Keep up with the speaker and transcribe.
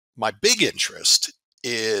my big interest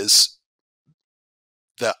is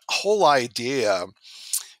the whole idea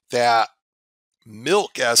that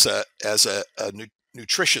milk as a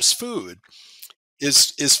nutritious food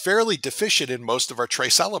is fairly deficient in most of our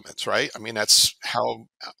trace elements, right? I mean, that's how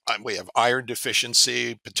we have iron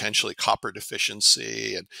deficiency, potentially copper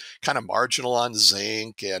deficiency, and kind of marginal on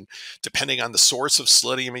zinc. And depending on the source of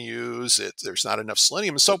selenium you use, there's not enough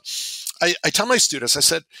selenium. So I tell my students, I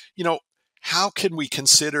said, how can we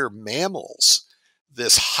consider mammals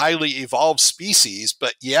this highly evolved species,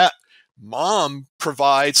 but yet mom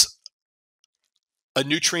provides a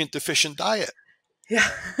nutrient deficient diet? Yeah.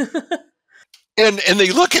 And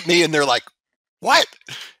they look at me and they're like, what?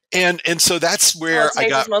 And so that's where it's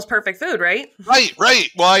nature's most perfect food, right? Right.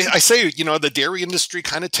 Well, I say, the dairy industry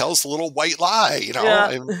kind of tells a little white lie,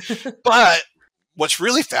 Yeah. But what's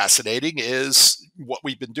really fascinating is what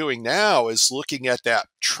we've been doing now is looking at that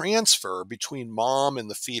transfer between mom and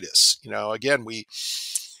the fetus. Again,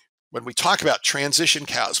 when we talk about transition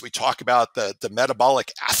cows, we talk about the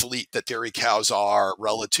metabolic athlete that dairy cows are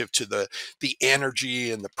relative to the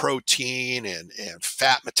energy and the protein and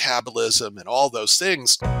fat metabolism and all those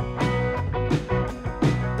things.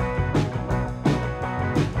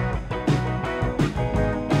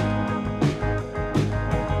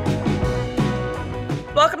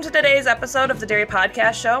 Welcome to today's episode of the Dairy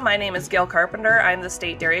Podcast Show. My name is Gail Carpenter. I'm the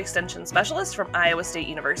State Dairy Extension Specialist from Iowa State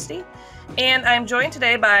University. And I'm joined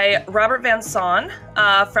today by Robert VanSaun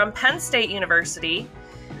from Penn State University.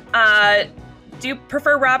 Do you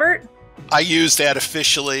prefer Robert? I use that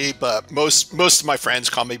officially, but most of my friends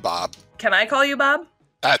call me Bob. Can I call you Bob?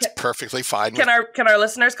 That's perfectly fine. Can our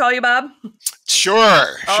listeners call you Bob? Sure.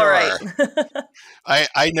 All right.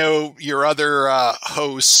 I know your other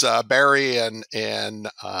hosts, Barry and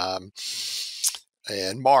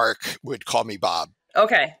Mark, would call me Bob.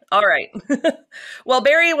 Okay. All right. Well,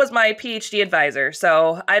 Barry was my PhD advisor,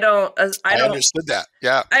 so I understood that.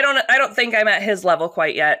 Yeah. I don't think I'm at his level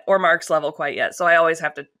quite yet, or Mark's level quite yet. So I always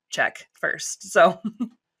have to check first. So,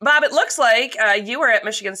 Bob, it looks like you were at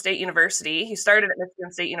Michigan State University. You started at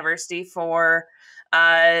Michigan State University for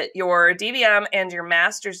your DVM and your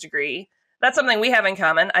master's degree. That's something we have in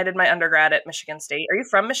common. I did my undergrad at Michigan State. Are you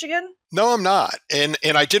from Michigan? No, I'm not. And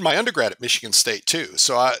I did my undergrad at Michigan State too.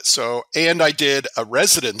 And I did a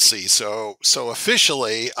residency. So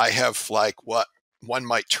officially I have like what one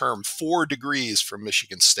might term 4 degrees from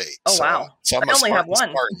Michigan State. Oh, wow. So I'm I only have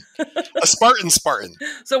one. A Spartan.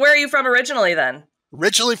 So where are you from originally then?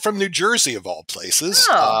 Originally from New Jersey, of all places.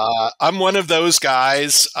 Oh. I'm one of those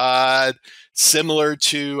guys, similar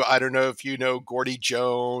to, I don't know if you know Gordy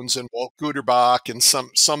Jones and Walt Guterbach and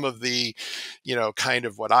some of the, kind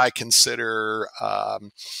of what I consider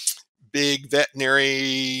big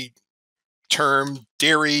veterinary term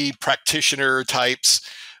dairy practitioner types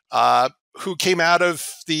who came out of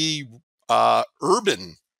the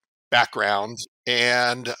urban background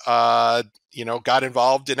and, got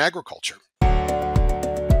involved in agriculture.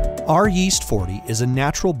 R-Yeast 40 is a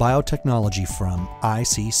natural biotechnology from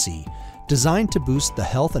ICC designed to boost the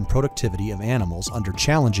health and productivity of animals under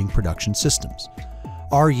challenging production systems.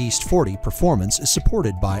 R-Yeast 40 performance is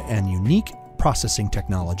supported by an unique processing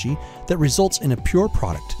technology that results in a pure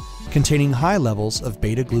product containing high levels of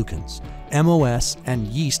beta-glucans, MOS, and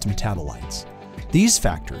yeast metabolites. These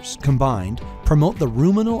factors, combined, promote the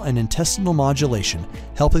ruminal and intestinal modulation,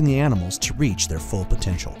 helping the animals to reach their full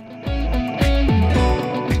potential.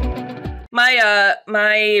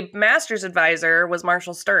 My master's advisor was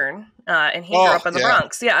Marshall Stern, and he grew up in the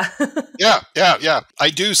Bronx. Yeah. Yeah. I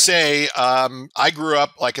do say I grew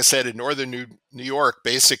up, like I said, in northern New York,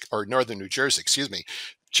 northern New Jersey,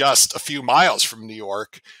 just a few miles from New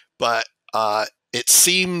York. But it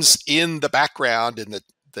seems in the background, in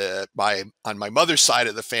on my mother's side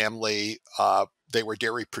of the family, they were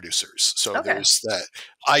dairy producers. So okay. There's the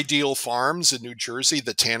Ideal Farms in New Jersey,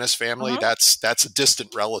 the Tanis family. Uh-huh. That's a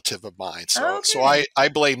distant relative of mine. So okay. So I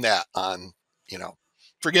blame that on,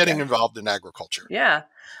 for getting involved in agriculture. Yeah.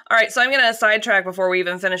 All right. So I'm going to sidetrack before we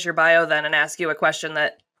even finish your bio then and ask you a question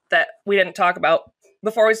that we didn't talk about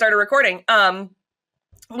before we started recording.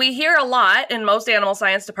 We hear a lot in most animal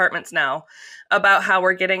science departments now about how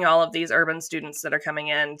we're getting all of these urban students that are coming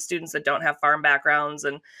in, students that don't have farm backgrounds.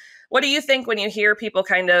 And what do you think when you hear people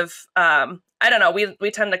kind of, I don't know,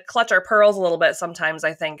 we tend to clutch our pearls a little bit sometimes,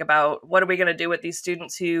 I think, about what are we going to do with these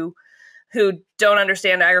students who don't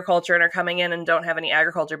understand agriculture and are coming in and don't have any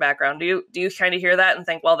agriculture background. Do you kind of hear that and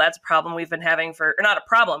think, well, that's a problem we've been having or not a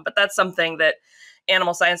problem, but that's something that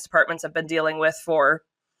animal science departments have been dealing with for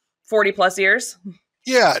 40 plus years?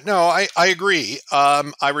 Yeah, no, I agree.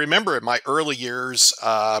 I remember in my early years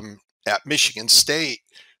at Michigan State,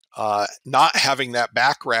 not having that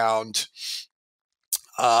background,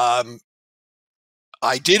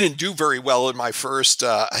 I didn't do very well in my first,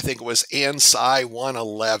 I think it was ANSI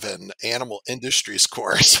 111, Animal Industries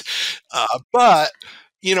course. But,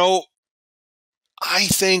 you know, I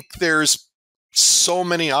think there's so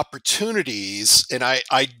many opportunities, and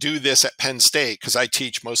I do this at Penn State because I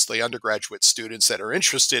teach mostly undergraduate students that are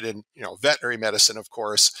interested in, veterinary medicine, of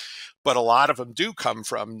course, but a lot of them do come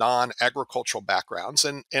from non-agricultural backgrounds,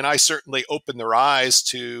 and I certainly open their eyes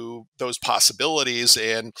to those possibilities,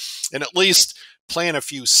 and at least plant a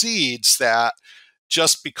few seeds that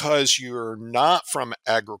just because you're not from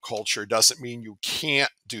agriculture doesn't mean you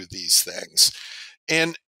can't do these things.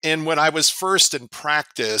 And when I was first in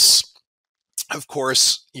practice, of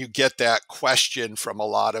course, you get that question from a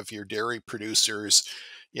lot of your dairy producers,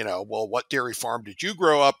 well, what dairy farm did you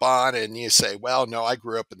grow up on? And you say, well, no, I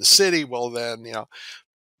grew up in the city. Well, then,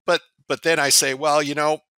 but then I say, well,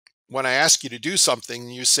 when I ask you to do something,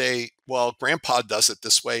 you say, well, grandpa does it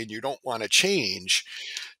this way and you don't want to change,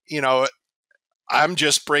 I'm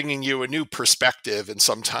just bringing you a new perspective. And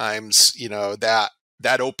sometimes,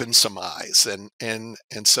 that opens some eyes. And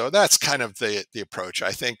so that's kind of the approach.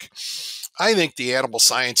 I think the animal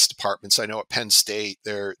science departments, I know at Penn State,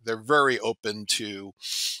 they're very open to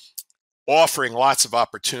offering lots of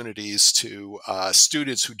opportunities to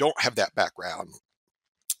students who don't have that background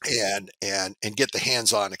and get the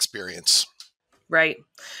hands-on experience. Right.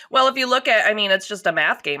 Well, if you look at, it's just a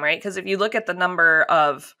math game, right? Because if you look at the number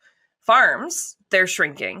of farms, they're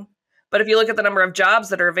shrinking. But if you look at the number of jobs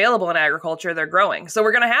that are available in agriculture, they're growing. So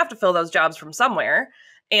we're going to have to fill those jobs from somewhere.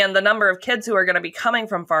 And the number of kids who are going to be coming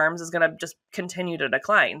from farms is going to just continue to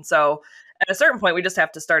decline. So at a certain point, we just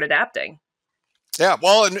have to start adapting. Yeah.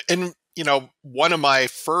 Well, and one of my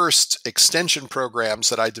first extension programs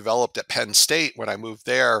that I developed at Penn State when I moved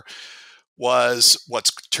there was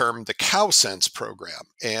what's termed the Cow Sense program.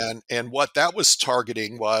 And what that was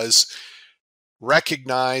targeting was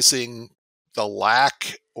recognizing the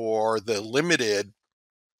lack or the limited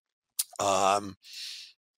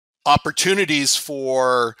opportunities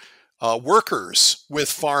for workers with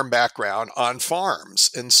farm background on farms.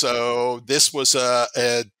 And so this was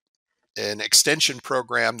an extension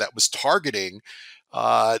program that was targeting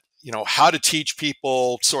how to teach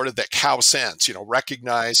people sort of that cow sense,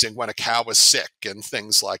 recognizing when a cow is sick and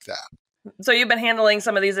things like that. So you've been handling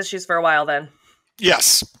some of these issues for a while then?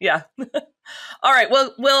 Yes. Yeah. All right.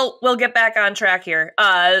 Well, we'll get back on track here.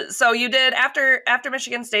 So you did after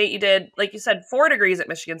Michigan State, you did, like you said, 4 degrees at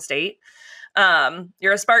Michigan State.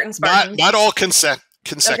 You're a Spartan. Not all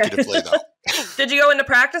consecutively okay. though. Did you go into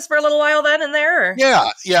practice for a little while then in there? Or?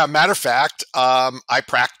 Yeah. Matter of fact, I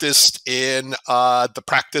practiced in the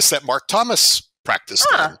practice that Mark Thomas practiced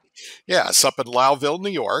in. Yeah, it's up in Lowville,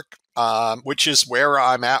 New York, which is where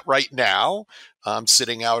I'm at right now. I'm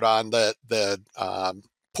sitting out on the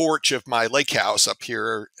porch of my lake house up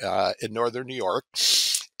here in northern New York.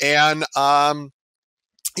 And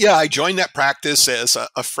I joined that practice as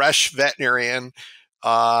a fresh veterinarian.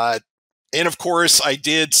 And of course, I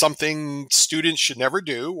did something students should never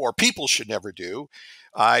do, or people should never do.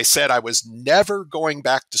 I said I was never going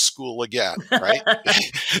back to school again, right?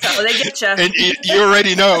 Oh, they get you. And you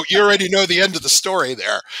already know the end of the story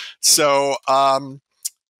there. So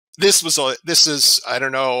this is I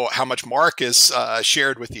don't know how much Mark has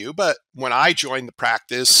shared with you, but when I joined the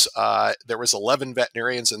practice, there was 11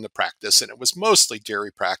 veterinarians in the practice, and it was mostly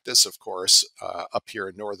dairy practice, of course, up here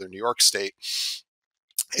in northern New York State.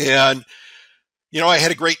 And, I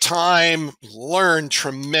had a great time, learned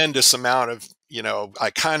tremendous amount of, I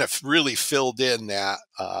kind of really filled in that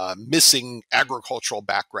missing agricultural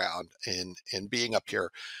background in being up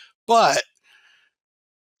here. But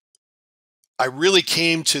I really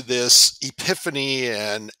came to this epiphany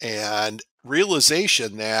and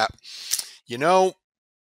realization that,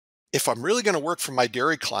 if I'm really going to work for my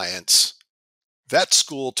dairy clients, vet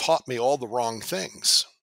school taught me all the wrong things.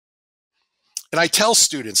 And I tell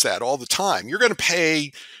students that all the time. You're going to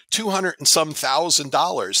pay $200,000 and some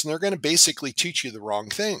 $1,000, and they're going to basically teach you the wrong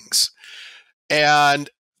things. And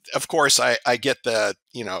of course, I get the,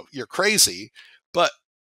 you're crazy. But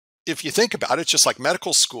if you think about it, just like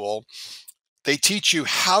medical school, they teach you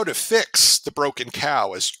how to fix the broken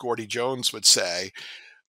cow, as Gordy Jones would say,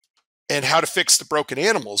 and how to fix the broken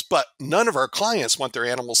animals. But none of our clients want their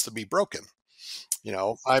animals to be broken.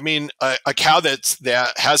 A cow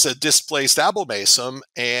that has a displaced abomasum,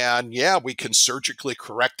 and we can surgically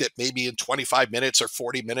correct it maybe in 25 minutes or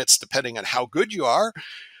 40 minutes, depending on how good you are.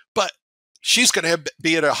 But she's going to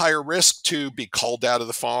be at a higher risk to be called out of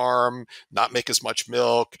the farm, not make as much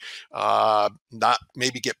milk, not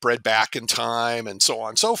maybe get bred back in time, and so on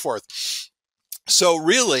and so forth. So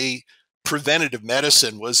really, preventative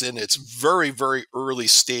medicine was in its very, very early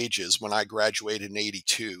stages when I graduated in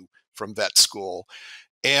 '82 from vet school.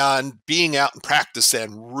 And being out in practice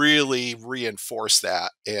then really reinforced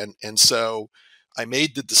that. And so I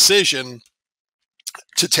made the decision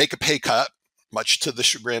to take a pay cut, much to the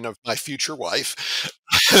chagrin of my future wife,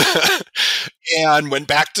 and went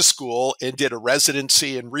back to school and did a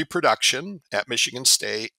residency in reproduction at Michigan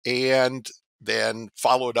State, and then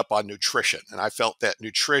followed up on nutrition. And I felt that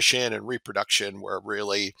nutrition and reproduction were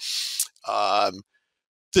really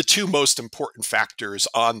the two most important factors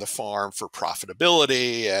on the farm for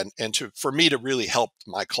profitability and for me to really help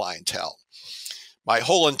my clientele. My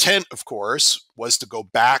whole intent, of course, was to go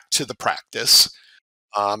back to the practice,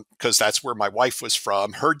 because that's where my wife was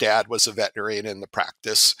from. Her dad was a veterinarian in the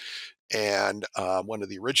practice, and one of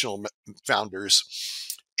the original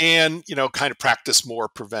founders, and, kind of practice more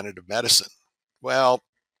preventative medicine. Well,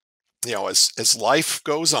 as life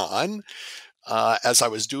goes on, as I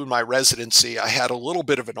was doing my residency, I had a little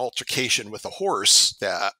bit of an altercation with a horse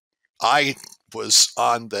that I was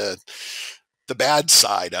on the bad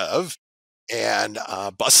side of, and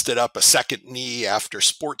busted up a second knee after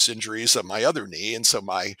sports injuries on my other knee. And so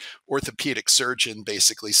my orthopedic surgeon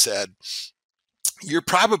basically said, "You're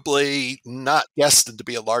probably not destined to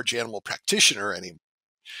be a large animal practitioner anymore."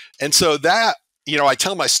 And so that, I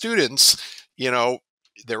tell my students,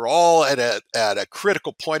 they're all at a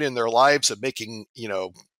critical point in their lives of making,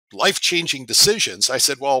 life-changing decisions. I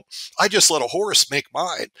said, well, I just let a horse make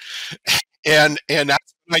mine. And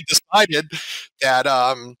that's when I decided that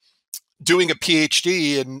doing a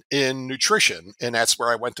PhD in nutrition, and that's where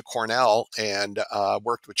I went to Cornell and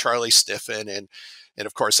worked with Charlie Stiffen. And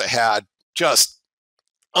of course, I had just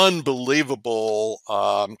unbelievable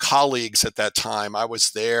colleagues at that time. I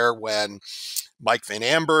was there when Mike Van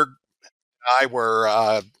Amberg and I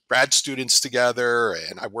were grad students together,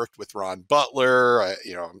 and I worked with Ron Butler.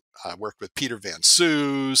 I worked with Peter Van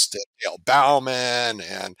Soest, and Dale Bauman,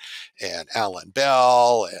 and Alan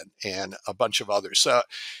Bell, and a bunch of others. So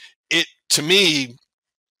it, to me,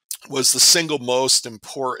 was the single most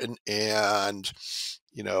important and,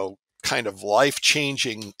 kind of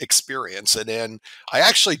life-changing experience. And then I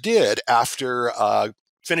actually did, after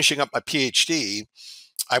finishing up my PhD,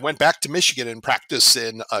 I went back to Michigan and practiced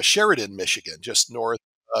in Sheridan, Michigan, just north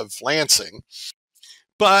of Lansing,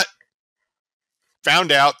 but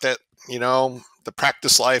found out that, the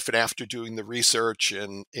practice life, and after doing the research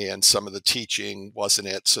and some of the teaching, wasn't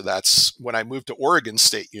it. So that's when I moved to Oregon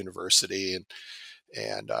State University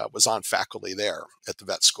and was on faculty there at the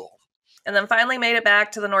vet school. And then finally made it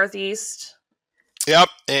back to the Northeast. Yep.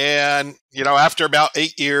 And, after about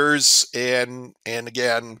 8 years, and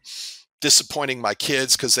again, disappointing my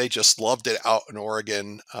kids because they just loved it out in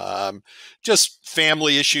Oregon, just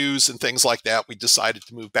family issues and things like that, we decided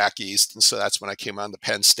to move back east. And so that's when I came on to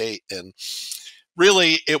Penn State. And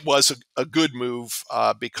really, it was a good move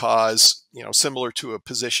because, similar to a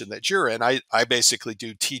position that you're in, I basically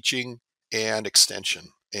do teaching and extension,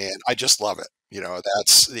 and I just love it.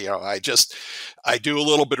 That's, I do a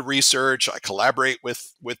little bit of research, I collaborate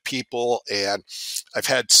with people, and I've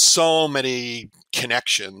had so many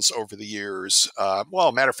connections over the years.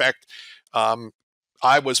 Well, matter of fact,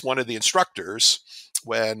 I was one of the instructors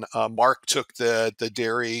when Mark took the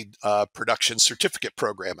dairy production certificate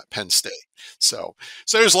program at Penn State. So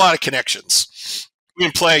there's a lot of connections. We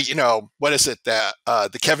can play, what is it, that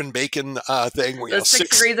the Kevin Bacon thing? Where, the 6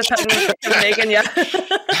 degrees of Kevin Bacon, yeah.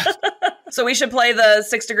 So we should play the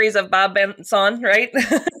 6 degrees of Bob VanSaun, right?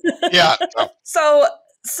 Yeah. So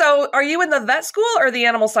are you in the vet school or the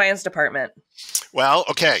animal science department? Well,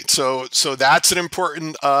 okay. So that's an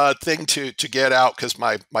important thing to get out, because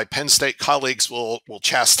my Penn State colleagues will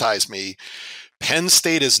chastise me. Penn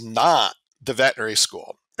State is not the veterinary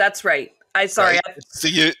school. That's right. Sorry. Right? It's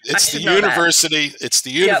the university. It's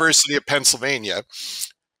the University of Pennsylvania.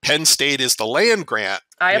 Penn State is the land grant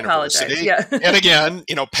university. Apologize. Yeah. And again,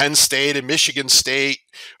 Penn State and Michigan State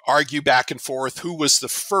argue back and forth who was the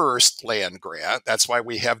first land grant. That's why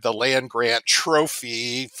we have the land grant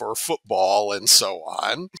trophy for football and so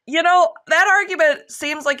on. That argument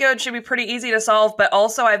seems like it should be pretty easy to solve, but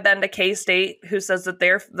also I've been to K-State, who says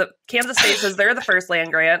that Kansas State says they're the first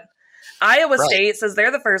land grant. Iowa State says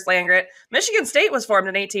they're the first land grant. Michigan State was formed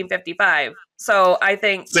in 1855. So I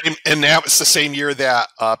think... And that was the same year that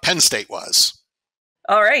Penn State was.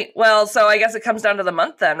 All right. Well, so I guess it comes down to the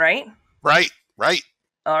month then, right? Right.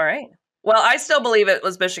 All right. Well, I still believe it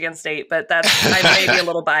was Michigan State, but I may be a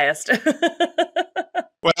little biased.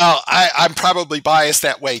 Well, I'm probably biased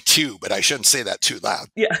that way too, but I shouldn't say that too loud.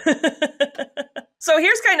 Yeah. So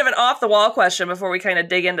here's kind of an off the wall question before we kind of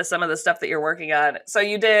dig into some of the stuff that you're working on. So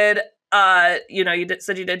you did, said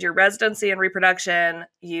you did your residency in reproduction,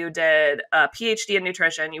 you did a PhD in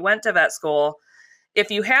nutrition, you went to vet school.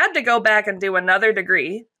 If you had to go back and do another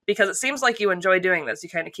degree, because it seems like you enjoy doing this, you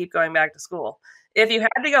kind of keep going back to school. If you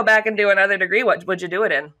had to go back and do another degree, what would you do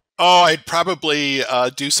it in? Oh, I'd probably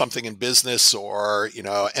do something in business or,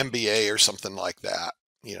 MBA or something like that.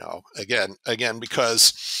 Again,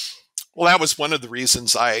 because, well, that was one of the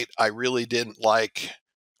reasons I really didn't like,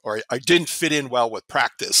 or I didn't fit in well with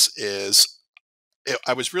practice is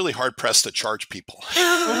I was really hard pressed to charge people.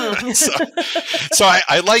 so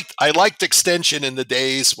I liked extension in the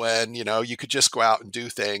days when, you could just go out and do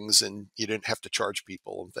things and you didn't have to charge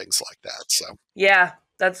people and things like that. So yeah,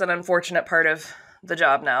 that's an unfortunate part of the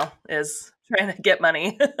job now is trying to get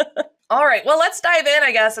money. All right, well, let's dive in,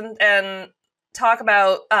 I guess, and talk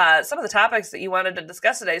about some of the topics that you wanted to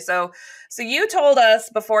discuss today. So you told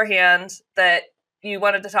us beforehand that you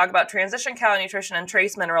wanted to talk about transition cow nutrition and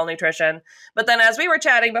trace mineral nutrition. But then as we were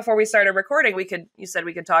chatting before we started recording, you said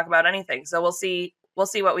we could talk about anything. So we'll see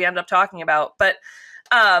what we end up talking about. But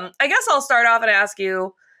I guess I'll start off and ask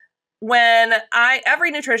you,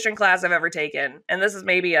 every nutrition class I've ever taken, and this is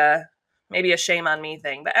maybe a shame on me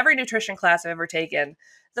thing, but every nutrition class I've ever taken,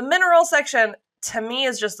 the mineral section to me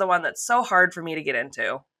is just the one that's so hard for me to get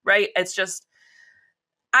into, right? I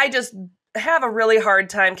just have a really hard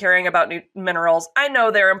time caring about minerals. I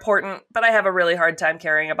know they're important, but I have a really hard time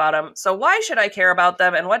caring about them. So why should I care about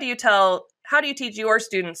them? And how do you teach your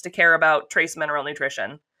students to care about trace mineral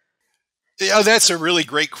nutrition? Yeah, that's a really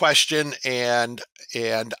great question. And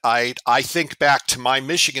I think back to my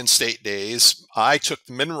Michigan State days. I took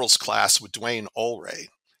the minerals class with Dwayne Ulray.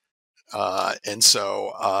 And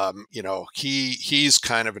so, he's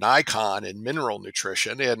kind of an icon in mineral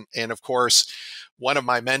nutrition. And of course, one of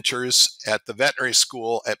my mentors at the veterinary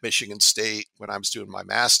school at Michigan State when I was doing my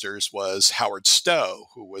master's was Howard Stowe,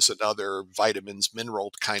 who was another vitamins,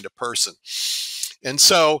 mineral kind of person. And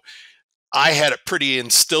so I had it pretty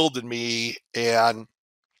instilled in me. And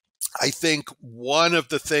I think one of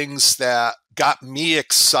the things that got me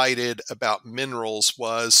excited about minerals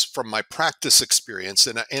was from my practice experience.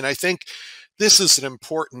 And I think this is an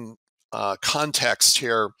important context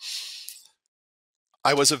here.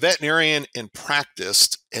 I was a veterinarian and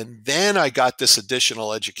practiced, and then I got this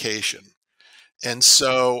additional education. And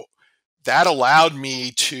so that allowed me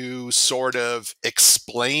to sort of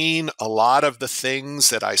explain a lot of the things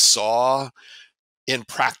that I saw in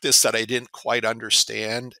practice that I didn't quite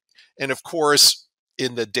understand. And of course,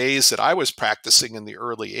 in the days that I was practicing in the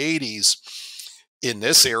early 80s in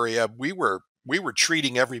this area, we were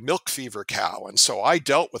treating every milk fever cow. And so I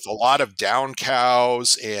dealt with a lot of down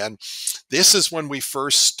cows. And this is when we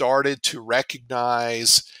first started to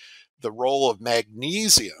recognize the role of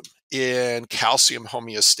magnesium in calcium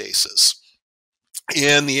homeostasis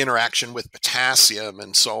and the interaction with potassium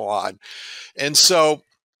and so on. And so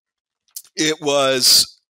it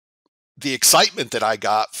was the excitement that I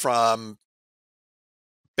got from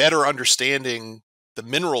better understanding the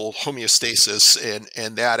mineral homeostasis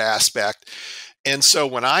and that aspect. And so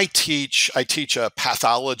when I teach a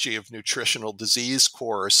pathology of nutritional disease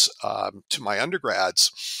course to my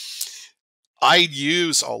undergrads, I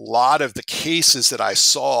use a lot of the cases that I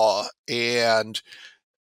saw and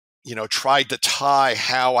tried to tie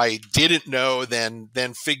how I didn't know, then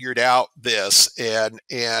figured out this, and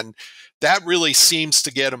that really seems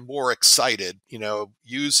to get them more excited,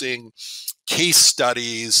 using case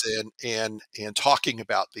studies and talking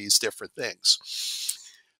about these different things.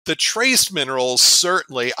 The trace minerals,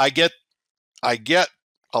 certainly, I get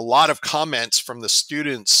a lot of comments from the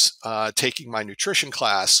students taking my nutrition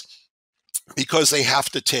class, because they have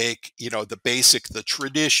to take, the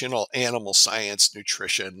traditional animal science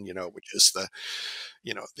nutrition, which is the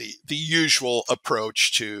usual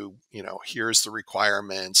approach to, here's the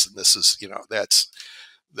requirements, and this is, that's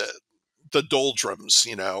the doldrums,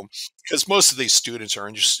 because most of these students are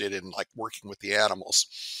interested in like working with the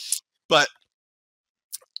animals. But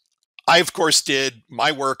I, of course, did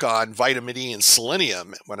my work on vitamin E and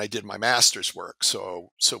selenium when I did my master's work.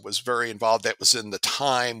 So was very involved. That was in the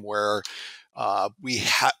time where we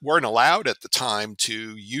weren't allowed at the time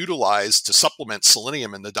to supplement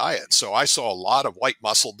selenium in the diet. So I saw a lot of white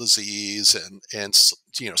muscle disease and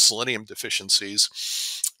selenium deficiencies.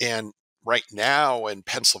 And right now in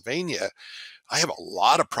Pennsylvania, I have a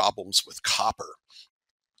lot of problems with copper.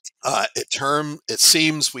 It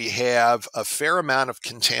seems we have a fair amount of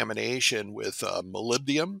contamination with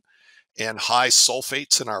molybdenum and high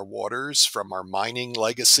sulfates in our waters from our mining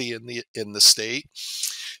legacy in the state.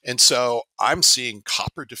 And so I'm seeing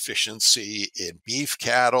copper deficiency in beef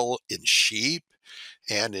cattle, in sheep,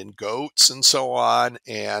 and in goats and so on.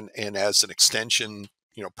 And as an extension,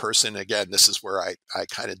 person, again, this is where I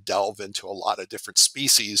kind of delve into a lot of different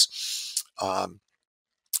species.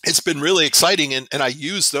 It's been really exciting. And I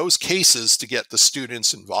use those cases to get the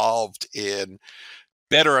students involved in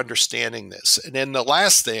better understanding this. And then the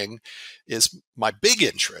last thing is my big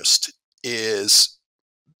interest is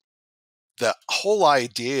the whole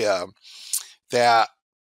idea that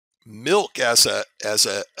milk as a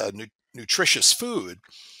nutritious food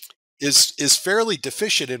is fairly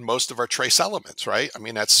deficient in most of our trace elements, right? I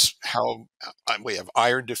mean, that's how we have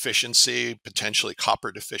iron deficiency, potentially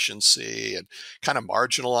copper deficiency, and kind of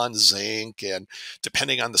marginal on zinc. And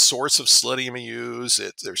depending on the source of selenium you use,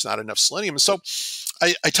 there's not enough selenium. So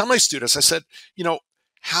I tell my students, I said,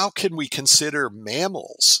 how can we consider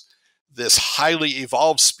mammals this highly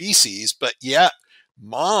evolved species, but yet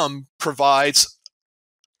mom provides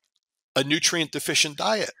a nutrient deficient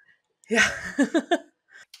diet? Yeah.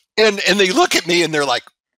 And they look at me and they're like,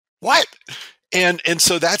 what? And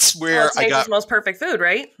so that's where it's nature's most perfect food,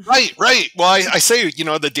 right? Right. Well, I say,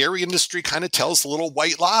 the dairy industry kind of tells a little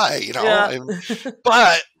white lie, Yeah.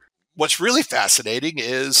 But what's really fascinating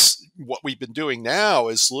is what we've been doing now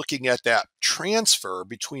is looking at that transfer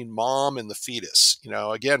between mom and the fetus.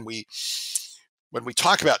 Again, when we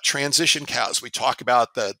talk about transition cows, we talk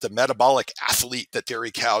about the metabolic athlete that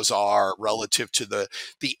dairy cows are relative to the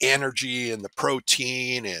energy and the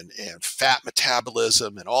protein and fat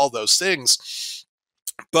metabolism and all those things.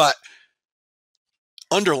 But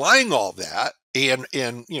underlying all that and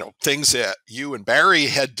things that you and Barry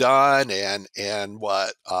had done and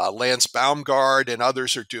what Lance Baumgart and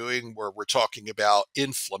others are doing, where we're talking about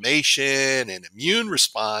inflammation and immune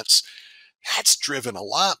response, that's driven a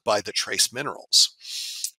lot by the trace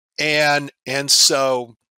minerals. And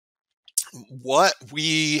so what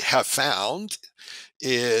we have found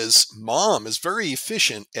is mom is very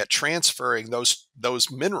efficient at transferring those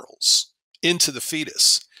minerals into the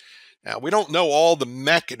fetus. Now, we don't know all the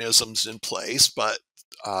mechanisms in place, but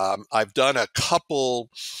I've done a couple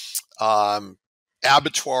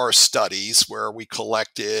abattoir studies where we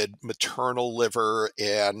collected maternal liver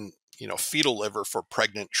and fetal liver for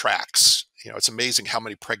pregnant tracks. It's amazing how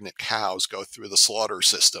many pregnant cows go through the slaughter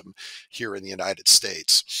system here in the United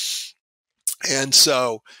States. And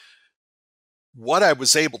so what I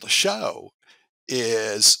was able to show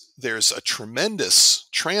is there's a tremendous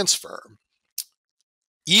transfer,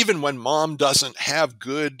 even when mom doesn't have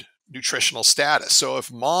good nutritional status. So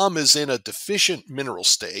if mom is in a deficient mineral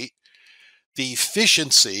state, the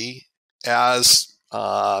efficiency, as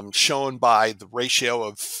shown by the ratio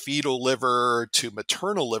of fetal liver to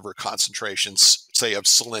maternal liver concentrations, say of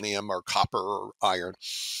selenium or copper or iron,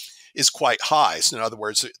 is quite high. So in other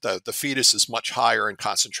words, the fetus is much higher in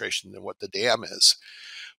concentration than what the dam is.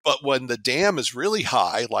 But when the dam is really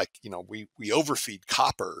high, like, we overfeed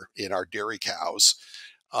copper in our dairy cows.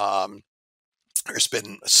 There's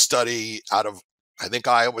been a study out of, I think,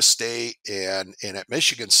 Iowa State and at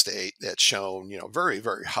Michigan State that's shown, very,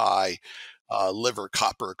 very high liver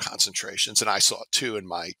copper concentrations. And I saw it too in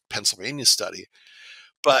my Pennsylvania study.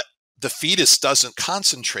 But the fetus doesn't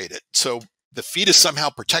concentrate it. So the fetus somehow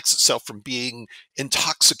protects itself from being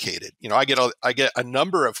intoxicated. I get a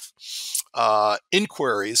number of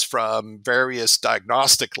inquiries from various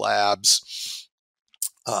diagnostic labs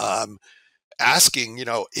asking,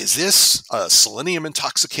 is this a selenium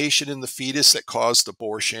intoxication in the fetus that caused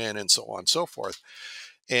abortion, and so on and so forth.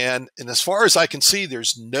 And as far as I can see,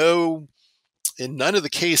 in none of the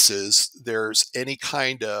cases, there's any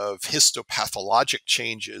kind of histopathologic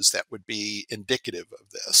changes that would be indicative of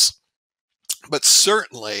this. But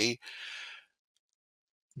certainly,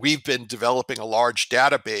 we've been developing a large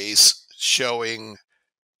database showing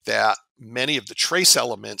that many of the trace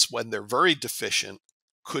elements, when they're very deficient,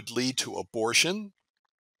 could lead to abortion.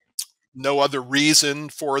 No other reason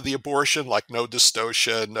for the abortion, like no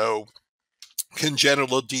dystocia, no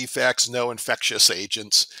congenital defects, no infectious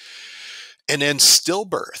agents. And then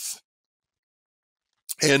stillbirth.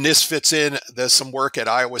 And this fits in, there's some work at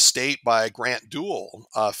Iowa State by Grant Duell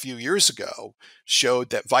a few years ago showed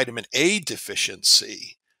that vitamin A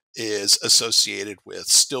deficiency is associated with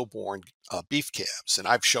stillborn beef calves. And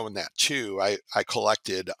I've shown that too. I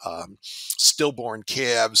collected stillborn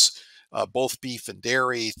calves, both beef and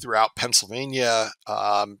dairy, throughout Pennsylvania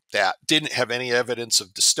that didn't have any evidence of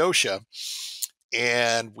dystocia.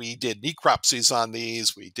 and we did necropsies on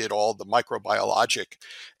these. We did all the microbiologic,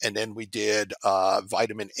 and then we did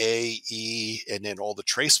vitamin A, E, and then all the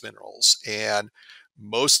trace minerals. And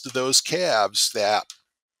most of those calves that,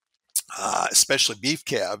 especially beef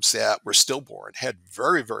calves that were stillborn, had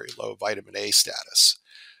very, very low vitamin A status.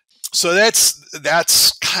 So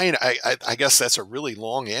that's kind of, I guess that's a really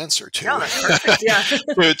long answer to, No, that's perfect.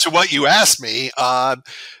 Yeah. to what you asked me.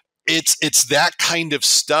 It's that kind of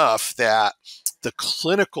stuff that the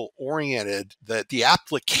clinical oriented, the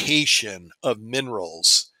application of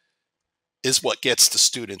minerals is what gets the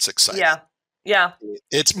students excited. Yeah. Yeah.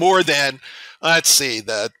 It's more than, let's see,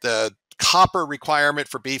 the copper requirement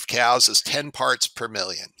for beef cows is 10 parts per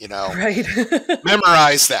million, Right.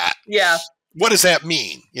 memorize that. Yeah. What does that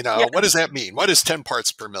mean? Yeah. What does that mean? What is 10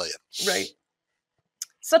 parts per million? Right.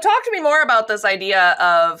 So talk to me more about this idea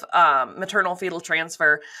of maternal fetal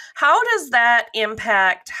transfer. How does that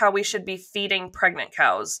impact how we should be feeding pregnant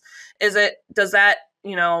cows? Does that,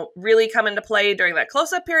 really come into play during that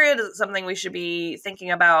close-up period? Is it something we should be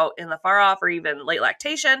thinking about in the far off or even late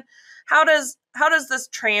lactation? How does this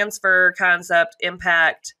transfer concept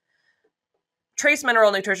impact trace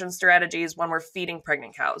mineral nutrition strategies when we're feeding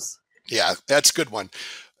pregnant cows? Yeah, that's a good one.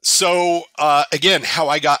 So again, how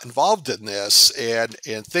I got involved in this and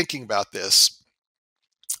thinking about this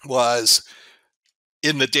was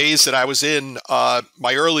in the days that I was in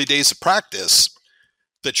my early days of practice.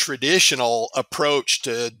 The traditional approach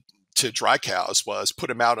to dry cows was put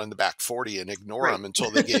them out on the back 40 and ignore them until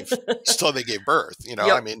they gave birth. Yep.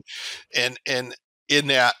 I mean, and in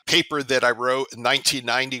that paper that I wrote in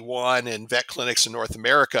 1991 in Vet Clinics in North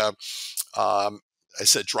America, I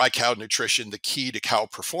said dry cow nutrition, the key to cow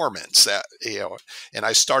performance. That and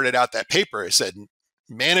I started out that paper. I said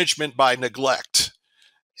management by neglect,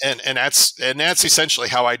 and that's essentially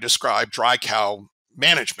how I described dry cow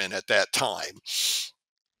management at that time.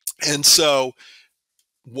 And so,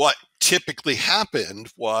 what typically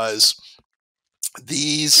happened was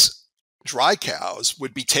these dry cows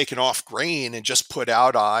would be taken off grain and just put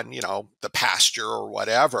out on the pasture or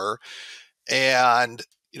whatever, and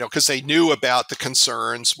because they knew about the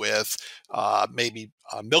concerns with maybe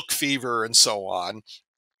milk fever and so on.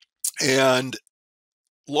 And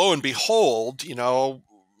lo and behold,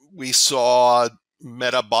 we saw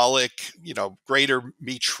metabolic, greater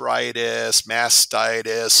metritis,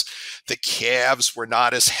 mastitis. The calves were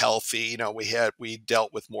not as healthy. We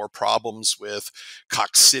dealt with more problems with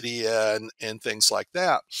coccidia and things like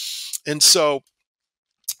that. And so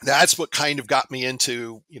that's what kind of got me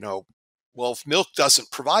into, well, if milk doesn't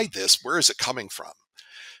provide this, where is it coming from?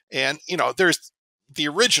 And, there's the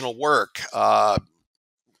original work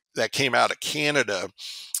that came out of Canada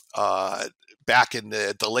back in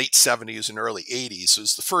the late 70s and early 80s. It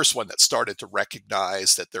was the first one that started to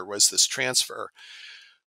recognize that there was this transfer.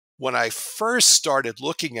 When I first started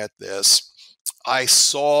looking at this, I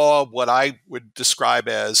saw what I would describe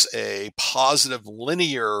as a positive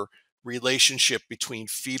linear relationship between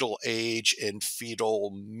fetal age and fetal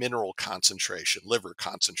mineral concentration, liver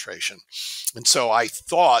concentration. And so I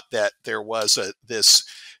thought that there was this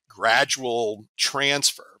gradual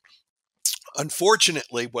transfer.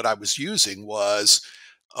 Unfortunately, what I was using was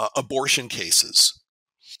abortion cases.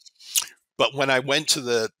 But when I went to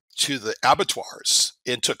the abattoirs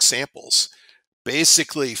and took samples,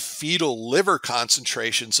 basically fetal liver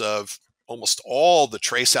concentrations of almost all the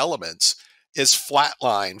trace elements is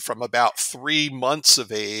flatline from about 3 months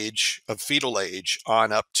of age, of fetal age,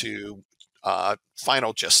 on up to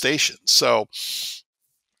final gestation. So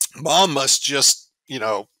mom must just,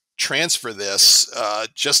 transfer this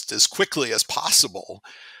just as quickly as possible.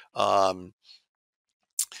 But,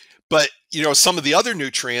 some of the other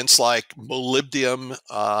nutrients like molybdenum,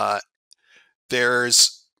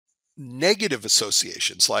 there's negative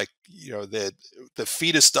associations, like the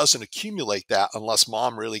fetus doesn't accumulate that unless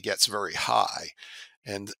mom really gets very high,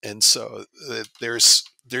 and so there's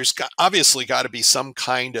obviously got to be some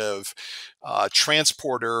kind of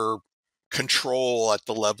transporter control at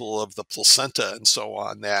the level of the placenta and so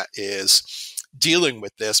on that is dealing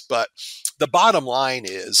with this. But the bottom line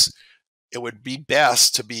is it would be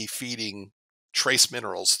best to be feeding trace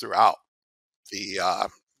minerals throughout the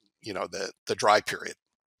the dry period,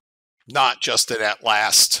 not just in that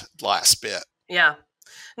last bit. Yeah.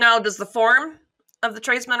 Now, does the form of the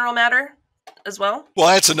trace mineral matter as well? Well,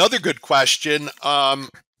 that's another good question.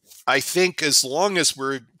 I think as long as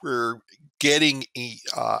we're getting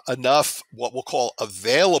enough what we'll call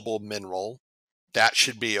available mineral, that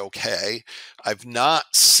should be okay. I've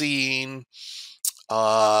not seen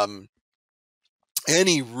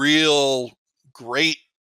any real great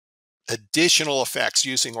additional effects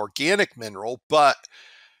using organic mineral, but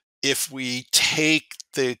if we take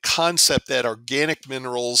the concept that organic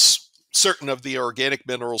minerals, certain of the organic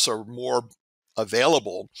minerals are more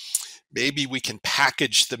available, maybe we can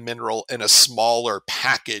package the mineral in a smaller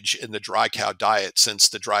package in the dry cow diet, since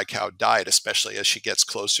the dry cow diet, especially as she gets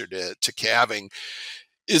closer to calving,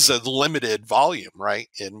 is a limited volume, right?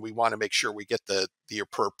 And we want to make sure we get the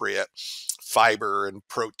appropriate fiber and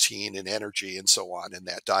protein and energy and so on in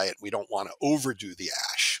that diet. We don't want to overdo the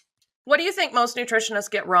ash. What do you think most nutritionists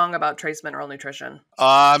get wrong about trace mineral nutrition?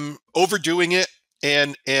 Overdoing it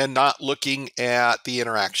and not looking at the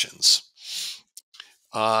interactions.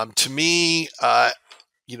 To me,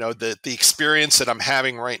 the experience that I'm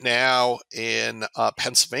having right now in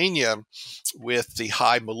Pennsylvania with the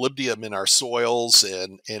high molybdenum in our soils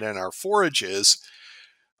and in our forages,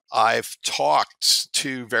 I've talked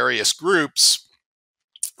to various groups,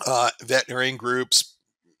 veterinarian groups,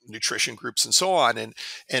 nutrition groups, and so on, and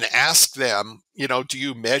ask them, do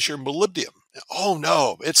you measure molybdenum? Oh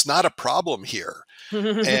no, it's not a problem here.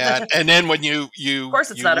 And then when you of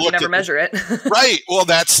course it's not if you never measure it. Right. Well,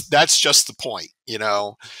 that's just the point,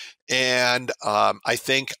 and I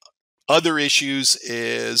think other issues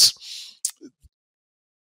is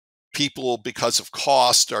people, because of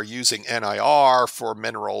cost, are using NIR for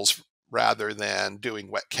minerals rather than doing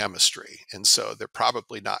wet chemistry, and so they're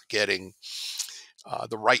probably not getting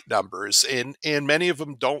the right numbers, and many of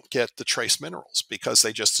them don't get the trace minerals because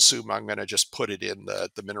they just assume I'm going to just put it in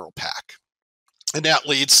the mineral pack. And that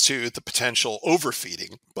leads to the potential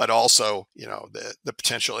overfeeding, but also, the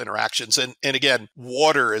potential interactions. And again,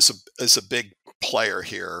 water is a big player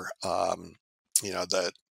here.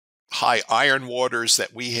 The high iron waters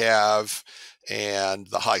that we have and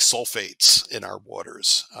the high sulfates in our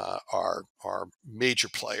waters are major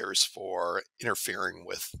players for interfering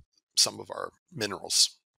with some of our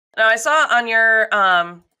minerals. Now, I saw on your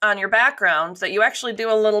background that you actually do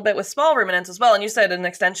a little bit with small ruminants as well, and you said in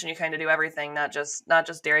extension you kind of do everything, not just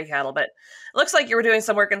dairy cattle. But it looks like you were doing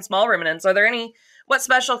some work in small ruminants. What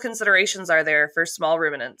special considerations are there for small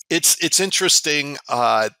ruminants? It's interesting.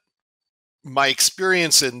 My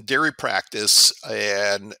experience in dairy practice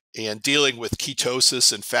and dealing with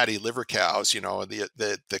ketosis and fatty liver cows,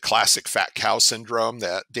 the classic fat cow syndrome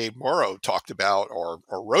that Dave Morrow talked about or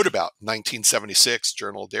wrote about in 1976,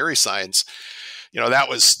 Journal of Dairy Science, that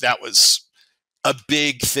was a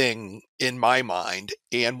big thing in my mind.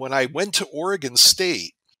 And when I went to Oregon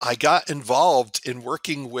State, I got involved in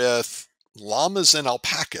working with llamas and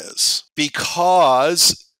alpacas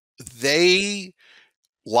because they,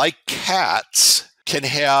 like cats, can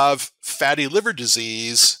have fatty liver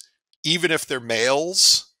disease even if they're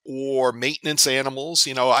males or maintenance animals.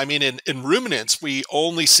 In ruminants, we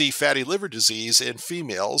only see fatty liver disease in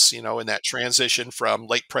females, in that transition from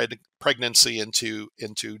late pregnancy into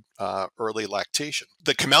early lactation.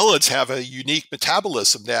 The camelids have a unique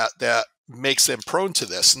metabolism that makes them prone to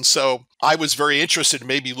this. And so I was very interested in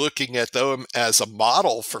maybe looking at them as a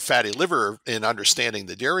model for fatty liver in understanding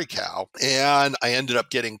the dairy cow. And I ended up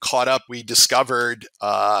getting caught up. We discovered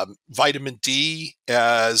vitamin D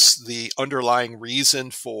as the underlying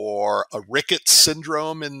reason for a rickets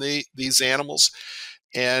syndrome in these animals.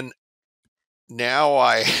 And now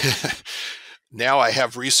I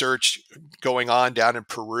have research going on down in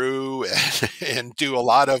Peru and do a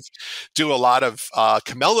lot of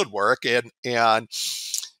camelid work, and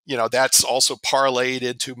that's also parlayed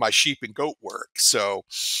into my sheep and goat work. So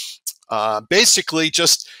basically,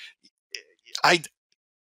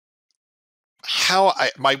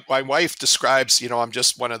 my wife describes, I'm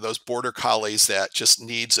just one of those border collies that just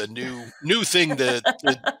needs a new thing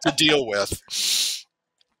to deal with,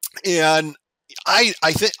 and I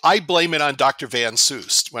think I blame it on Dr.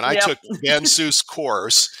 VanSaun. When I took VanSaun's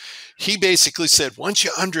course, he basically said, once you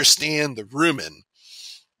understand the rumen,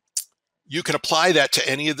 you can apply that to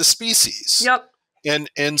any of the species. Yep.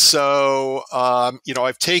 And so,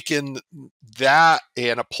 I've taken that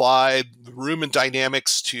and applied the rumen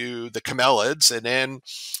dynamics to the camelids and then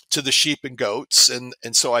to the sheep and goats. And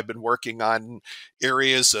so I've been working on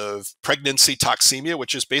areas of pregnancy toxemia,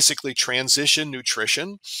 which is basically transition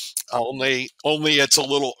nutrition. Only it's a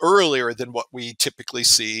little earlier than what we typically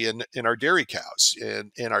see in our dairy cows.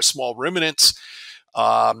 In our small ruminants,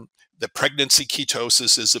 the pregnancy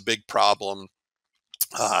ketosis is a big problem.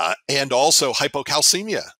 And also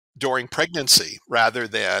hypocalcemia during pregnancy rather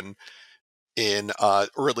than in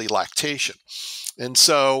early lactation. And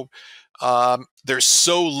so there's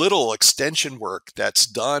so little extension work that's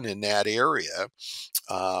done in that area.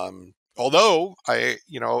 Although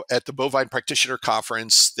at the Bovine Practitioner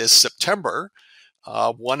Conference this September,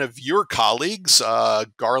 one of your colleagues,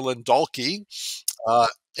 Garland Dalkey,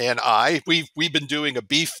 and we've been doing a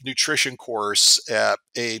beef nutrition course at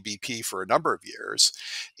AABP for a number of years.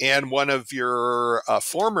 And one of your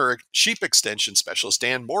former sheep extension specialists,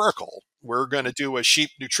 Dan Moracle, we're going to do a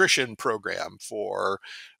sheep nutrition program for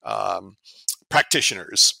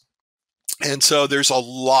practitioners. And so there's a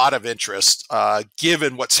lot of interest,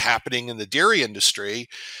 given what's happening in the dairy industry,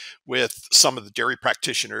 with some of the dairy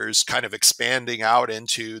practitioners kind of expanding out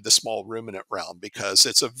into the small ruminant realm, because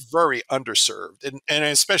it's a very underserved, and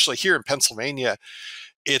especially here in Pennsylvania,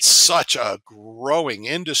 it's such a growing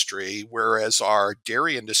industry, whereas our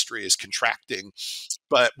dairy industry is contracting.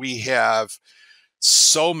 But we have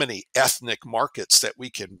so many ethnic markets that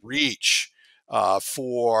we can reach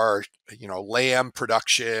for lamb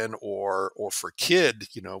production or for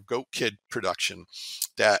goat kid production,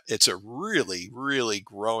 that it's a really, really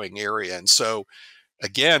growing area. And so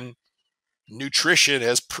again, nutrition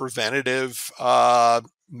as preventative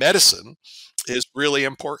medicine is really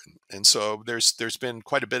important. And so there's been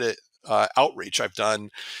quite a bit of outreach. I've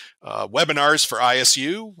done webinars for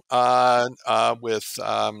ISU with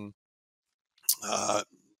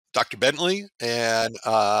Dr. Bentley and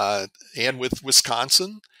with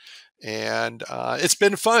Wisconsin, and it's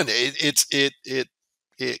been fun. It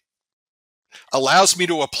allows me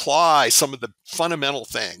to apply some of the fundamental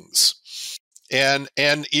things, and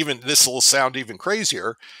even this will sound even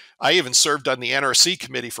crazier. I even served on the NRC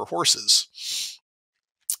committee for horses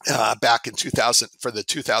back in 2000 for the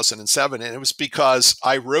 2007, and it was because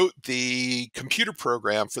I wrote the computer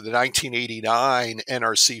program for the 1989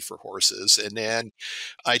 NRC for horses, and then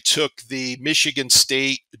I took the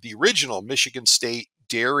original Michigan State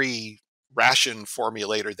dairy ration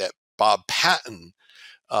formulator that Bob Patton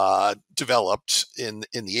developed in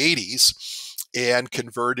the 80s, and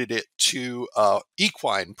converted it to an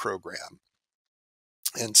equine program.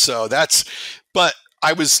 And so but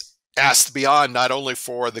I was asked to be on not only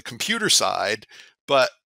for the computer side, but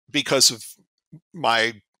because of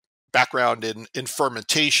my background in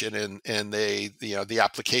fermentation and the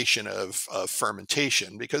application of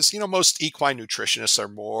fermentation, because most equine nutritionists are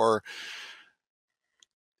more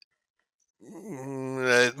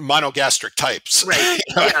monogastric types. Right.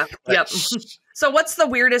 Yeah. Yep. So what's the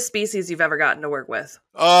weirdest species you've ever gotten to work with?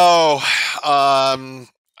 Oh,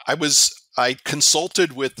 I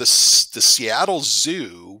consulted with the Seattle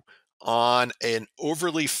Zoo on an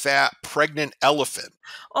overly fat pregnant elephant.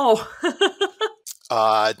 Oh.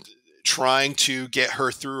 Trying to get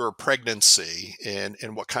her through her pregnancy, and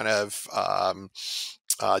what kind of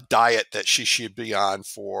diet that she should be on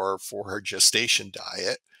for her gestation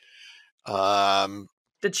diet.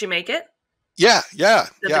 Did she make it? Yeah. Did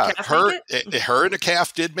the calf make it? Her and the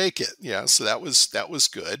calf did make it. Yeah. So that was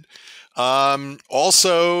good.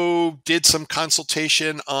 Also did some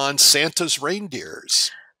consultation on Santa's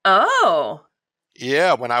reindeers. Oh.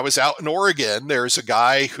 Yeah, when I was out in Oregon, there's a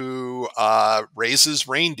guy who raises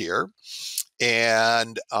reindeer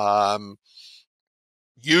and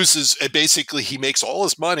basically he makes all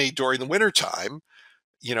his money during the wintertime,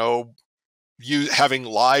 having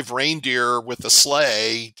live reindeer with a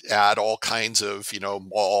sleigh at all kinds of,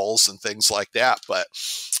 malls and things like that. But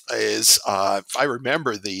if I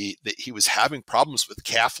remember, that he was having problems with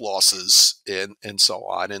calf losses and so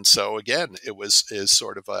on. And so again, is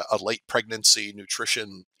sort of a late pregnancy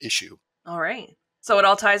nutrition issue. All right. So it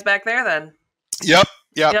all ties back there then. Yep.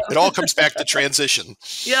 It all comes back to transition.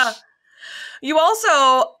 Yeah. You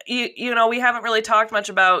also, we haven't really talked much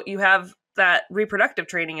about, you have that reproductive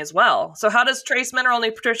training as well. So how does trace mineral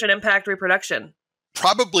nutrition impact reproduction?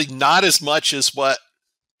 Probably not as much as what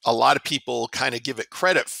a lot of people kind of give it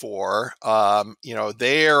credit for.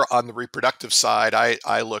 There on the reproductive side,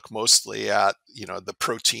 I look mostly at, the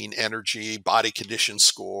protein, energy, body condition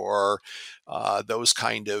score, those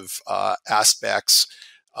kind of aspects.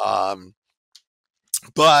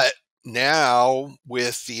 But now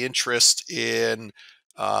with the interest in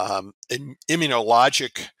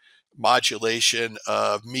immunologic modulation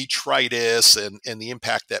of metritis and the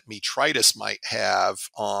impact that metritis might have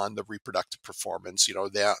on the reproductive performance,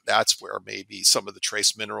 that's where maybe some of the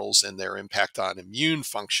trace minerals and their impact on immune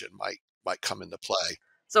function might come into play.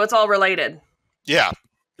 So it's all related. Yeah.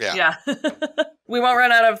 We won't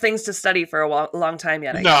run out of things to study for a long time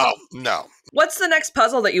yet. No. What's the next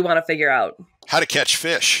puzzle that you want to figure out? How to catch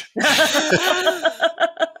fish.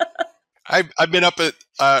 I've been up at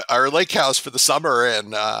our lake house for the summer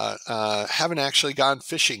and haven't actually gone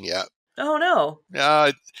fishing yet. Oh, no.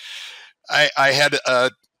 I had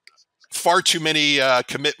far too many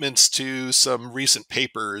commitments to some recent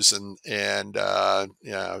papers and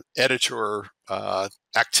editor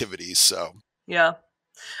activities. So Yeah.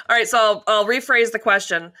 All right, so I'll rephrase the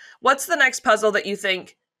question. What's the next puzzle that you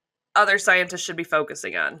think other scientists should be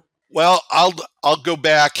focusing on? Well, I'll go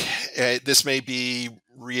back. This may be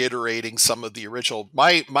reiterating some of the original.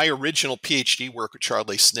 My original PhD work with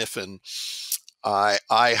Charlie Sniffen, I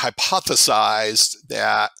hypothesized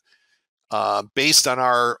that based on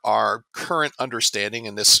our current understanding,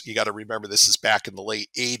 and this, you got to remember, this is back in the late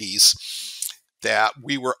 80s, that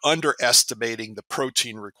we were underestimating the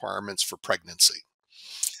protein requirements for pregnancy.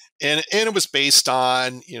 And it was based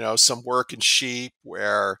on, some work in sheep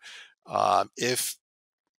where if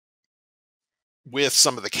with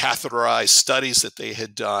some of the catheterized studies that they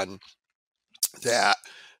had done, that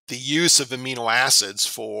the use of amino acids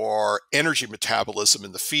for energy metabolism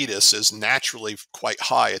in the fetus is naturally quite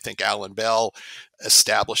high. I think Alan Bell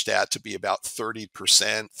established that to be about 30%,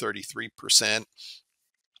 33%.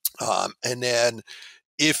 And then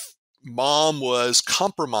if mom was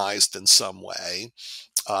compromised in some way,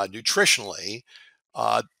 nutritionally,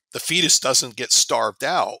 the fetus doesn't get starved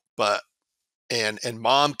out, and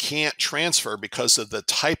mom can't transfer because of the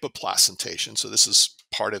type of placentation. So this is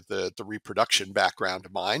part of the reproduction background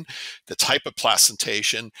of mine. The type of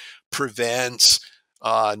placentation prevents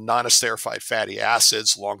non-esterified fatty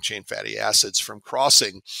acids, long-chain fatty acids, from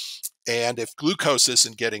crossing. And if glucose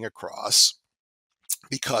isn't getting across,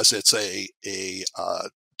 because it's a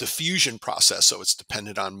diffusion process, so it's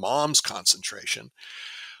dependent on mom's concentration,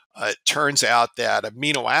 it turns out that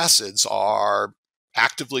amino acids are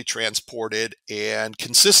actively transported and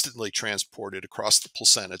consistently transported across the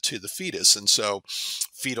placenta to the fetus, and so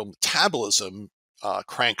fetal metabolism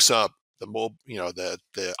cranks up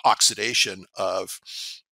the oxidation of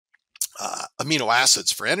amino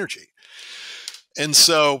acids for energy. And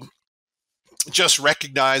so just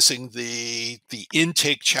recognizing the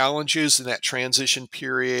intake challenges in that transition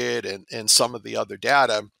period and some of the other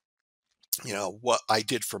data, what I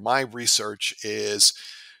did for my research is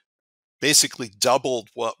basically doubled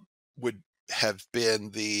what would have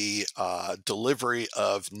been the delivery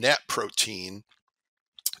of net protein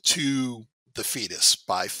to the fetus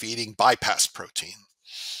by feeding bypass protein.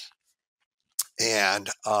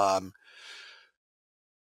 And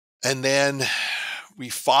then we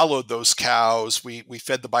followed those cows. We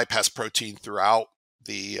fed the bypass protein throughout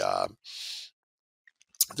the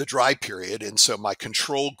dry period. And so my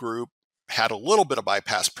control group had a little bit of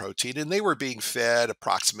bypass protein, and they were being fed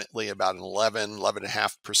approximately about an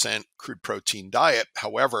 11.5% crude protein diet.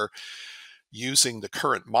 However, using the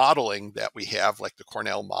current modeling that we have, like the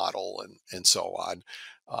Cornell model and so on,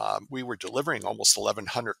 we were delivering almost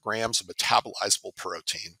 1,100 grams of metabolizable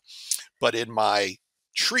protein. But in my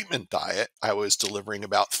treatment diet, I was delivering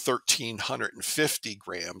about 1,350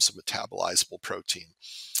 grams of metabolizable protein.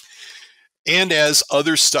 And as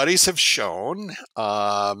other studies have shown,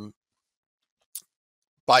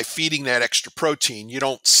 by feeding that extra protein, you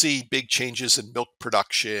don't see big changes in milk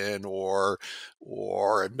production or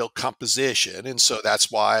milk composition. And so that's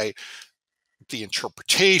why the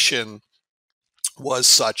interpretation was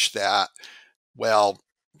such that, well,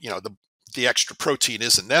 the extra protein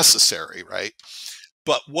isn't necessary, right?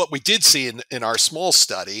 But what we did see in our small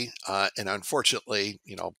study, and unfortunately,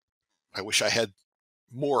 I wish I had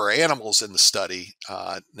more animals in the study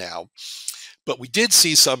now, but we did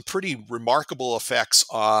see some pretty remarkable effects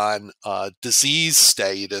on disease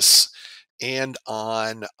status and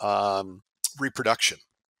on reproduction.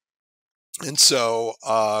 And so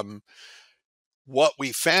what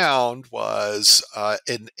we found was,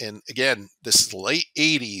 and again, this is the late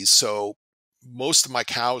 80s, so most of my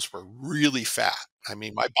cows were really fat. I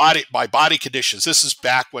mean, my body conditions, this is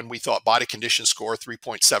back when we thought body condition score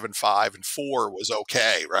 3.75 and 4 was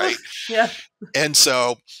okay, right? Yeah. And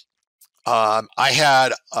so I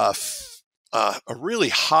had a really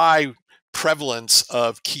high prevalence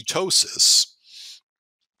of ketosis.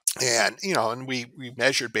 And, and we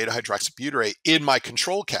measured beta hydroxybutyrate in my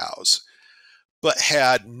control cows, but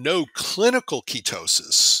had no clinical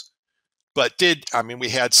ketosis. But we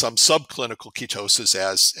had some subclinical ketosis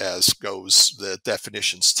as goes the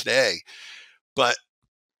definitions today. But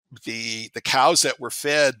the cows that were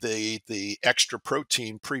fed the extra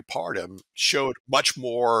protein prepartum showed much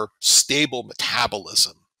more stable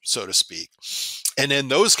metabolism, so to speak. And then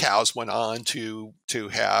those cows went on to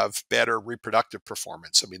have better reproductive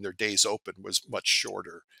performance. I mean, their days open was much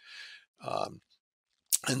shorter.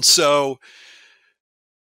 And so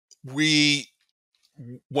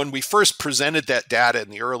when we first presented that data in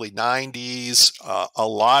the early 90s, a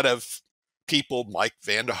lot of people, Mike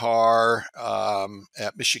Vandehar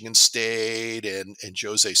at Michigan State, and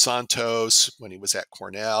Jose Santos when he was at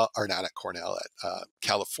Cornell, or not at Cornell, at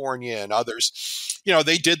California, and others,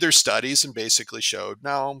 they did their studies and basically showed,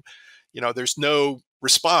 no, there's no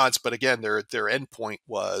response. But again, their endpoint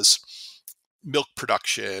was milk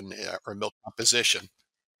production or milk composition.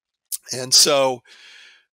 And so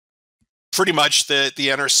pretty much the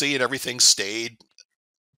NRC and everything stayed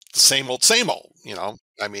the same old,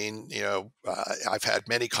 I mean, I've had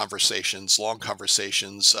many conversations, long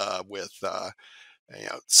conversations with,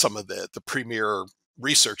 some of the premier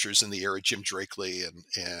researchers in the area, Jim Drakely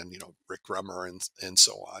and Rick Rummer and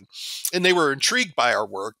so on. And they were intrigued by our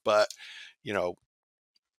work, but,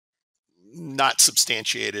 not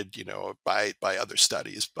substantiated, by other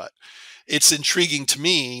studies. But it's intriguing to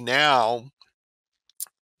me now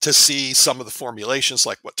to see some of the formulations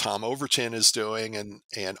like what Tom Overton is doing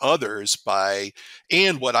and others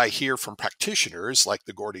and what I hear from practitioners like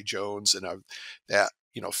the Gordy Jones and that,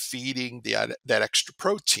 feeding that extra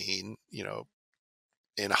protein,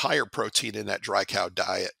 and higher protein in that dry cow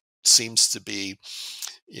diet seems to be,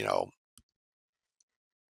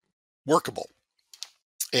 workable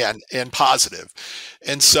and positive.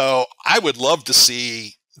 And so I would love to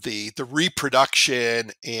see the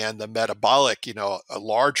reproduction and the metabolic,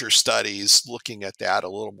 larger studies looking at that a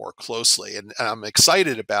little more closely. And I'm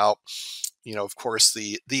excited about, of course,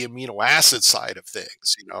 the amino acid side of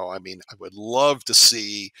things. I mean, I would love to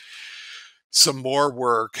see some more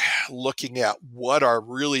work looking at what are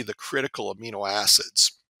really the critical amino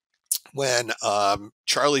acids. When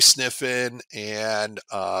Charlie Sniffen and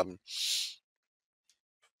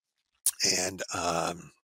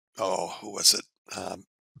who was it?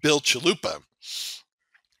 Bill Chalupa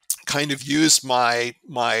kind of used my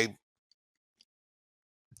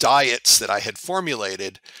diets that I had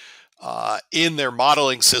formulated in their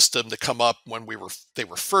modeling system to come up when they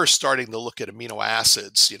were first starting to look at amino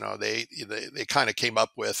acids. They kind of came up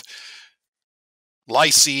with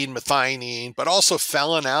lysine, methionine, but also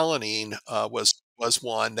phenylalanine was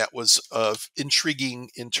one that was intriguing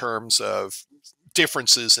in terms of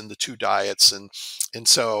differences in the two diets, and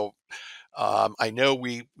so I know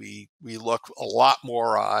we look a lot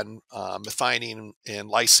more on methionine and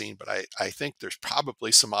lysine, but I think there's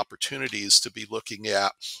probably some opportunities to be looking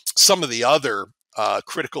at some of the other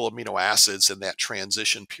critical amino acids in that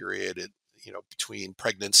transition period, between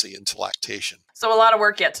pregnancy and lactation. So a lot of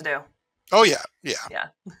work yet to do. Oh yeah.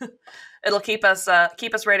 It'll keep us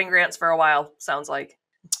writing grants for a while, sounds like.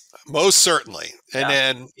 Most certainly. And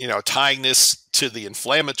then, tying this to the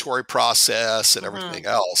inflammatory process and everything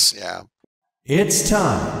else. Yeah. It's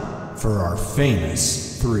time for our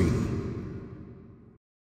famous three.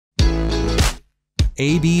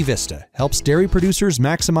 AB Vista helps dairy producers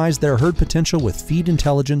maximize their herd potential with feed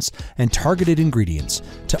intelligence and targeted ingredients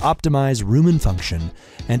to optimize rumen function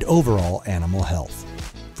and overall animal health.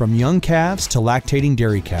 From young calves to lactating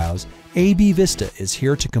dairy cows, AB Vista is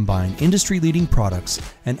here to combine industry-leading products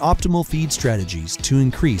and optimal feed strategies to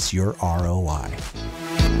increase your ROI.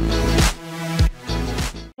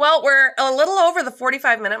 Well, we're a little over the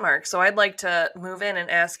 45-minute mark, so I'd like to move in and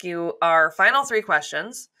ask you our final three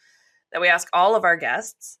questions that we ask all of our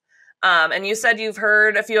guests. And you said you've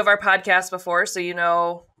heard a few of our podcasts before, so you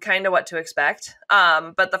know kind of what to expect.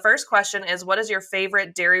 But the first question is, what is your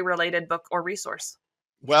favorite dairy-related book or resource?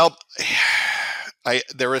 Well,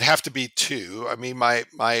 there would have to be two. I mean,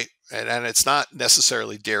 and it's not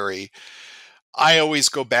necessarily dairy. I always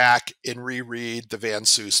go back and reread the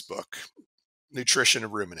VanSaun book, Nutrition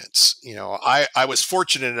of Ruminants. I was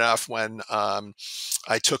fortunate enough when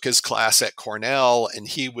I took his class at Cornell, and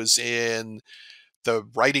he was in the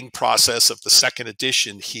writing process of the second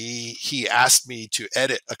edition. He asked me to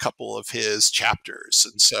edit a couple of his chapters,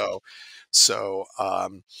 and so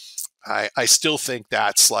I still think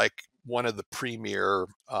that's like one of the premier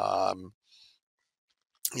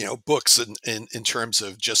books in terms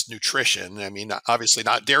of just nutrition. I mean, obviously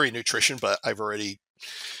not dairy nutrition, but I've already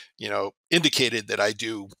indicated that I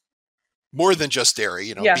do more than just dairy,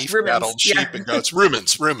 beef, ruminants. cattle, sheep, and goats,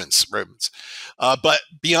 ruminants. But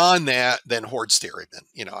beyond that, then hordes dairymen,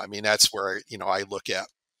 I mean, that's where, I look at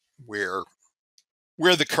where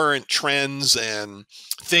the current trends and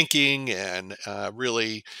thinking, and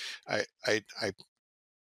really, I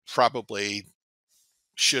probably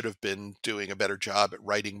should have been doing a better job at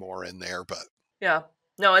writing more in there, but yeah,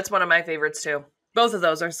 no, it's one of my favorites too. Both of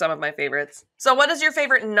those are some of my favorites. So what is your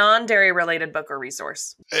favorite non-dairy related book or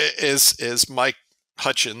resource? As Mike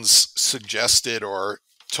Hutchins suggested or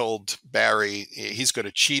told Barry, he's going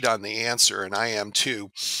to cheat on the answer, and I am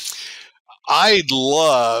too. I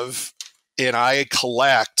love and I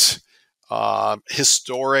collect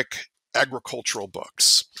historic agricultural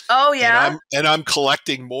books. Oh yeah. And I'm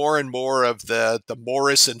collecting more and more of the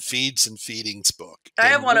Morris and Feeds and Feedings book. I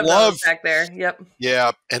have And one of those back there. Yep.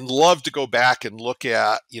 Yeah, and love to go back and look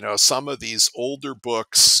at, some of these older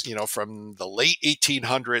books, from the late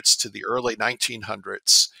 1800s to the early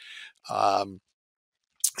 1900s,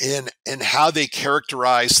 and how they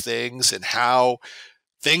characterize things and how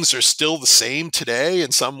things are still the same today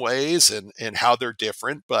in some ways, and how they're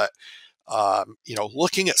different. But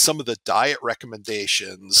looking at some of the diet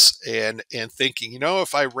recommendations and thinking,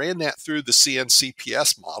 if I ran that through the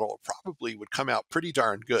CNCPS model, it probably would come out pretty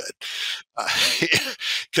darn good.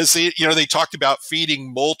 Because they talked about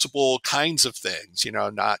feeding multiple kinds of things,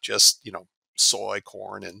 not just soy,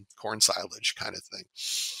 corn, and corn silage kind of thing.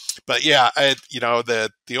 But yeah,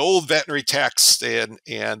 the old veterinary text and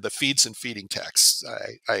the feeds and feeding texts,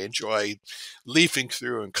 I enjoy leafing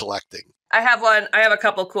through and collecting. I have one. I have a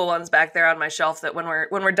couple cool ones back there on my shelf that when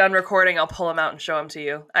we're done recording, I'll pull them out and show them to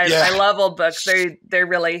you. I love old books. They're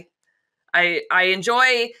really, I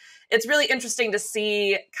enjoy. It's really interesting to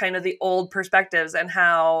see kind of the old perspectives and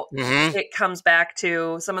how it comes back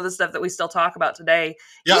to some of the stuff that we still talk about today,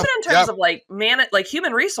 even in terms of like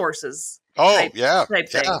human resources. Type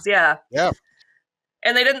things. Yeah.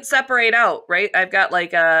 And they didn't separate out, right? I've got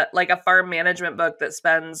like a farm management book that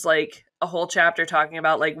spends like a whole chapter talking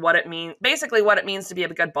about like what it means to be a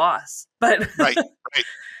good boss. But right.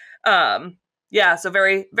 So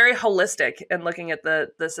very, very holistic and looking at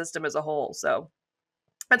the system as a whole. So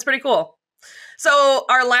that's pretty cool. So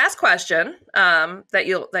our last question that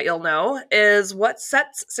you'll know is, what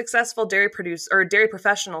sets successful dairy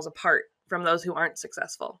professionals apart from those who aren't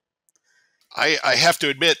successful? I have to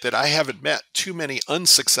admit that I haven't met too many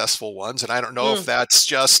unsuccessful ones, and I don't know if that's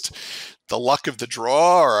just the luck of the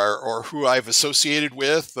draw or who I've associated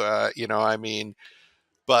with, but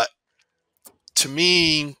to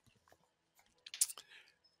me,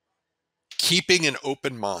 keeping an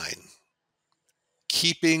open mind,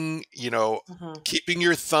 keeping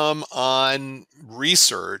your thumb on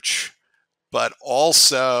research, but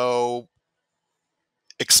also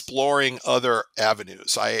exploring other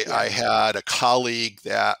avenues. I had a colleague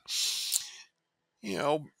that,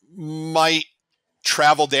 might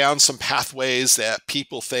travel down some pathways that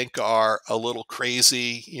people think are a little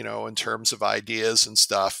crazy, in terms of ideas and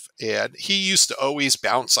stuff. And he used to always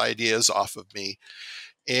bounce ideas off of me.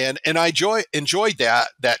 And I enjoyed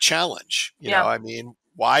that challenge.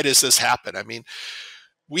 Why does this happen?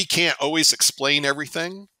 We can't always explain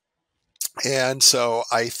everything. And so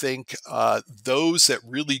I think those that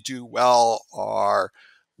really do well are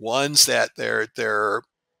ones that they're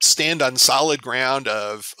stand on solid ground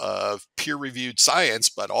of peer-reviewed science,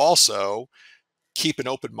 but also keep an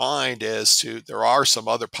open mind as to there are some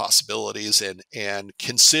other possibilities and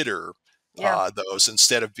consider those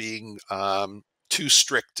instead of being too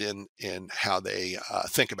strict in how they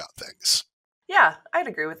think about things. Yeah, I'd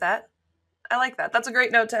agree with that. I like that. That's a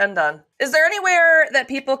great note to end on. Is there anywhere that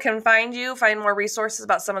people can find more resources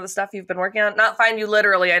about some of the stuff you've been working on? Not find you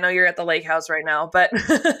literally. I know you're at the lake house right now, but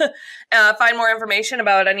find more information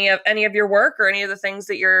about any of your work or any of the things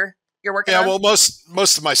that you're working on? Yeah, well,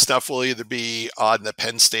 most of my stuff will either be on the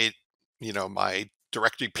Penn State, my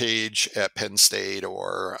directory page at Penn State,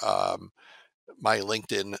 or my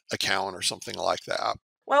LinkedIn account or something like that.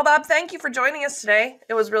 Well, Bob, thank you for joining us today.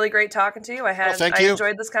 It was really great talking to you. I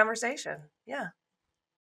enjoyed this conversation. Yeah.